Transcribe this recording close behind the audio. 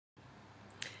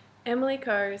Emily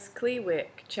Carr's Klee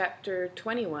Wyck, Chapter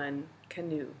 21,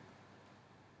 Canoe.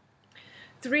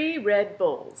 3 red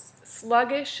bulls,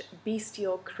 sluggish,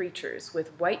 bestial creatures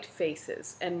with white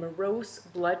faces and morose,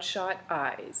 bloodshot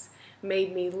eyes,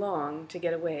 made me long to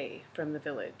get away from the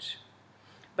village.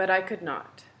 But I could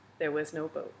not. There was no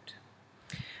boat.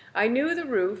 I knew the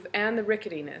roof and the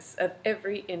ricketiness of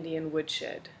every Indian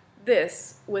woodshed.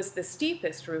 This was the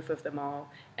steepest roof of them all,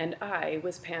 and I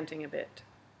was panting a bit.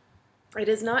 It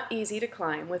is not easy to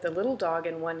climb with a little dog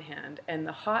in one hand and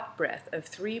the hot breath of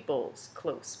 3 bulls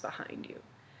close behind you.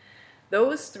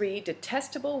 Those 3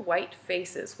 detestable white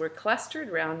faces were clustered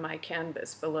round my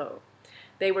canvas below.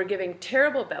 They were giving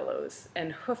terrible bellows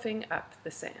and hoofing up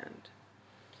the sand.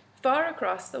 Far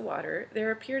across the water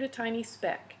there appeared a tiny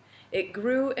speck. It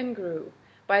grew and grew.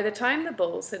 By the time the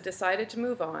bulls had decided to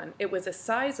move on, it was a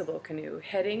sizable canoe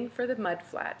heading for the mud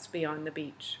flats beyond the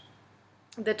beach.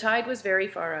 The tide was very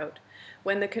far out.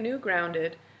 When the canoe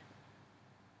grounded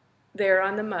there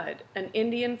on the mud, an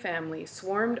Indian family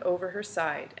swarmed over her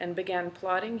side and began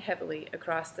plodding heavily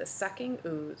across the sucking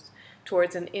ooze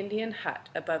towards an Indian hut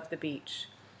above the beach.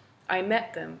 I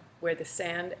met them where the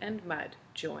sand and mud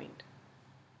joined.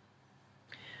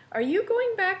 "Are you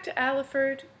going back to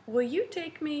Aliford? Will you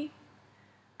take me?"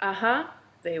 "Uh-huh,"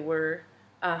 they were.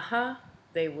 "Uh-huh,"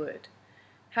 they would.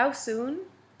 "How soon?"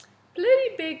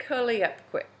 "Plenty big hully up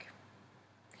quick."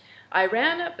 I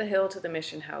ran up the hill to the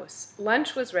mission house.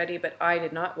 Lunch was ready, but I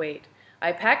did not wait.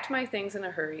 I packed my things in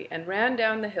a hurry and ran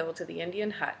down the hill to the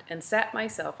Indian hut and sat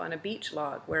myself on a beech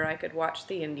log where I could watch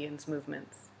the Indians'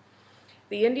 movements.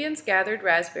 The Indians gathered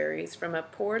raspberries from a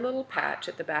poor little patch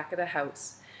at the back of the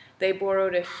house. They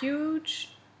borrowed a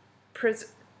huge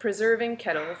preserving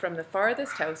kettle from the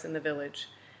farthest house in the village.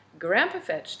 Grandpa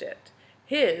fetched it.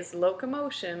 His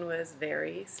locomotion was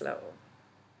very slow.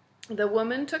 The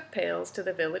woman took pails to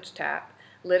the village tap,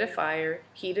 lit a fire,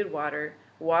 heated water,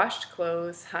 washed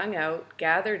clothes, hung out,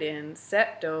 gathered in,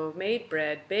 set dough, made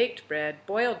bread, baked bread,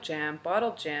 boiled jam,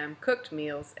 bottled jam, cooked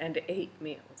meals, and ate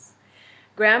meals.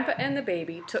 Grandpa and the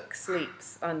baby took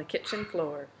sleeps on the kitchen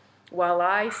floor, while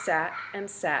I sat and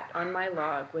sat on my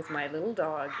log with my little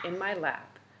dog in my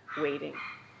lap, waiting.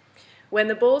 When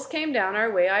the bulls came down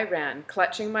our way, I ran,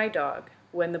 clutching my dog.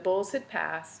 When the bulls had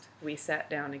passed, we sat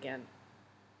down again.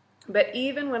 But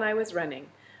even when I was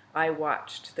running, I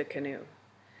watched the canoe.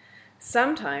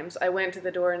 Sometimes I went to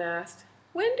the door and asked,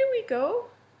 "When do we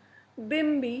go?"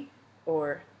 "Bimby,"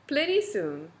 or "Plitty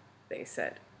soon," they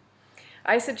said.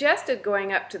 I suggested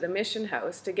going up to the mission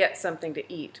house to get something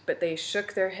to eat, but they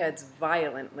shook their heads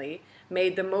violently,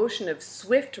 made the motion of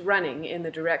swift running in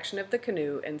the direction of the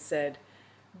canoe, and said,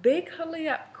 "Big hully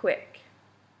up quick."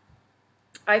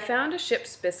 I found a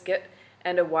ship's biscuit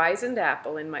and a wizened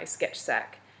apple in my sketch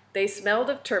sack. They smelled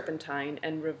of turpentine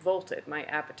and revolted my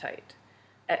appetite.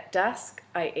 At dusk,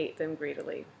 I ate them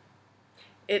greedily.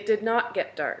 It did not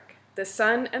get dark. The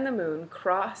sun and the moon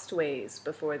crossed ways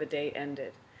before the day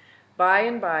ended. By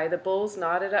and by, the bulls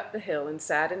nodded up the hill and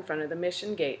sat in front of the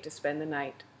mission gate to spend the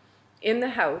night. In the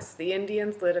house, the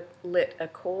Indians lit a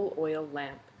coal oil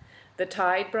lamp. The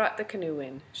tide brought the canoe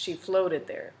in. She floated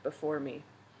there before me.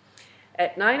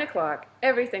 At 9 o'clock,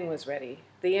 everything was ready.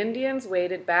 The Indians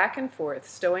waded back and forth,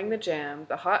 stowing the jam,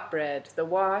 the hot bread, the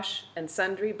wash, and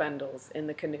sundry bundles in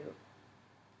the canoe.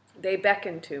 They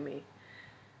beckoned to me.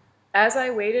 As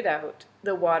I waded out,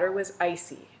 the water was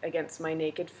icy against my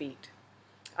naked feet.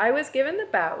 I was given the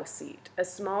bow seat, a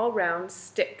small round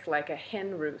stick like a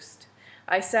hen roost.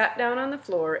 I sat down on the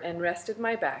floor and rested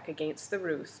my back against the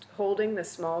roost, holding the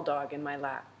small dog in my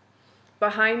lap.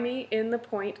 Behind me, in the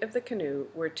point of the canoe,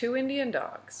 were 2 Indian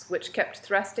dogs, which kept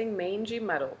thrusting mangy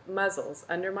muzzles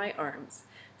under my arms,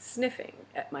 sniffing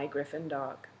at my griffin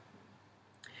dog.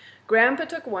 Grandpa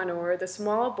took one oar, the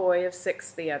small boy of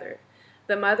 6 the other.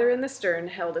 The mother in the stern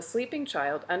held a sleeping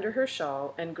child under her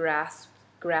shawl and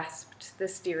grasped the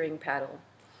steering paddle.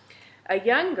 A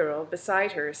young girl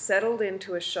beside her settled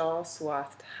into a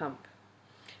shawl-swathed hump.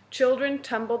 Children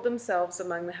tumbled themselves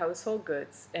among the household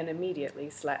goods and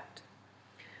immediately slept.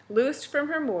 Loosed from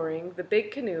her mooring, the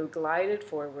big canoe glided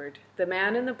forward. The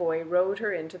man and the boy rowed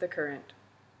her into the current.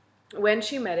 When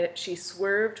she met it, she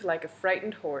swerved like a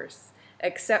frightened horse,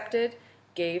 accepted,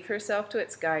 gave herself to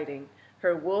its guiding.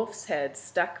 Her wolf's head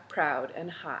stuck proud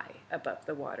and high above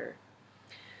the water.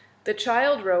 The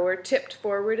child rower tipped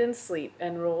forward in sleep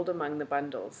and rolled among the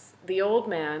bundles. The old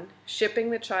man, shipping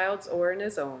the child's oar in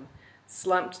his own,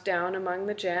 slumped down among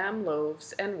the jam,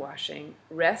 loaves, and washing,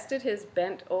 rested his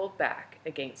bent old back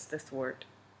against the thwart.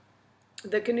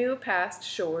 The canoe passed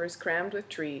shores crammed with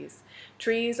trees,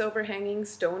 trees overhanging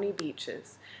stony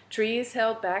beaches, trees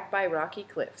held back by rocky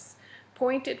cliffs,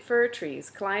 pointed fir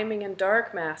trees climbing in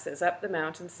dark masses up the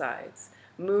mountain sides,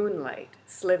 moonlight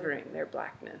silvering their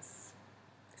blackness.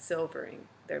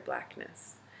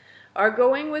 Our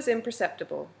going was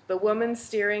imperceptible, the woman's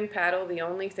steering paddle the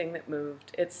only thing that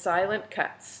moved, its silent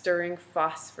cuts stirring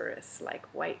phosphorus like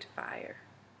white fire.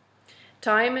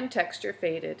 Time and texture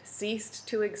faded, ceased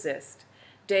to exist.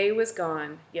 Day was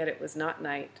gone, yet it was not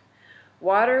night.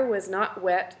 Water was not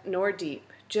wet nor deep,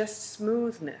 just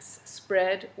smoothness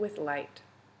spread with light.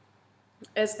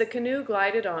 As the canoe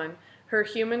glided on, her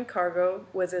human cargo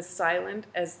was as silent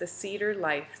as the cedar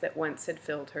life that once had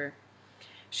filled her.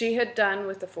 She had done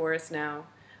with the forest now.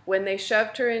 When they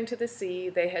shoved her into the sea,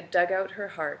 they had dug out her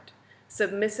heart.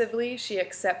 Submissively, she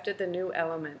accepted the new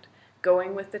element,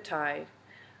 going with the tide.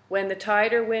 When the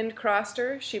tide or wind crossed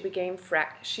her, she became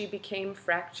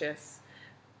fractious.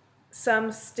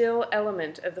 Some still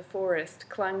element of the forest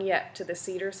clung yet to the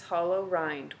cedar's hollow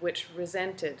rind, which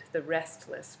resented the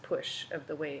restless push of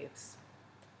the waves.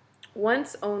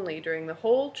 Once only during the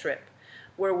whole trip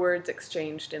were words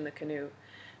exchanged in the canoe.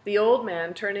 The old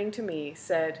man, turning to me,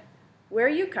 said, "Where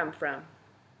you come from?"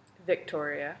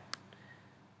 "Victoria."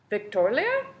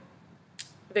 "Victoria?"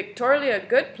 "Victoria,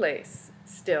 good place,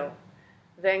 still.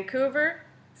 Vancouver,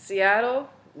 Seattle,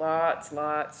 lots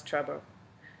trouble.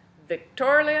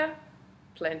 Victoria,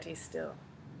 plenty still."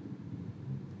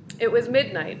 It was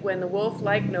midnight when the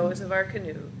wolf-like nose of our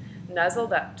canoe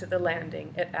nuzzled up to the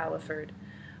landing at Aliford.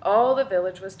 All the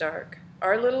village was dark.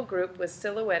 Our little group was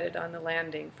silhouetted on the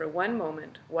landing for one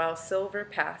moment while silver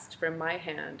passed from my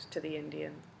hand to the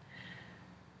Indian.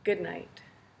 "Good night."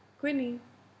 "Gwynnie."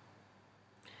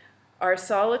 Our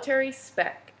solitary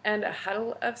speck and a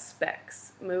huddle of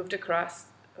specks moved across,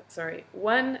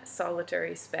 one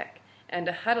solitary speck and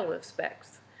a huddle of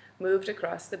specks moved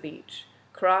across the beach,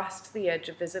 crossed the edge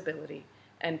of visibility,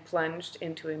 and plunged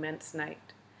into immense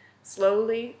night.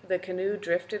 Slowly, the canoe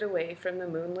drifted away from the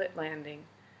moonlit landing,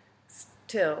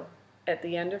 till, at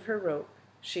the end of her rope,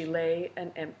 she lay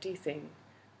an empty thing,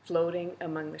 floating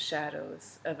among the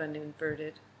shadows of an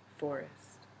inverted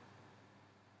forest.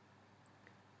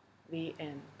 The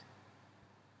end.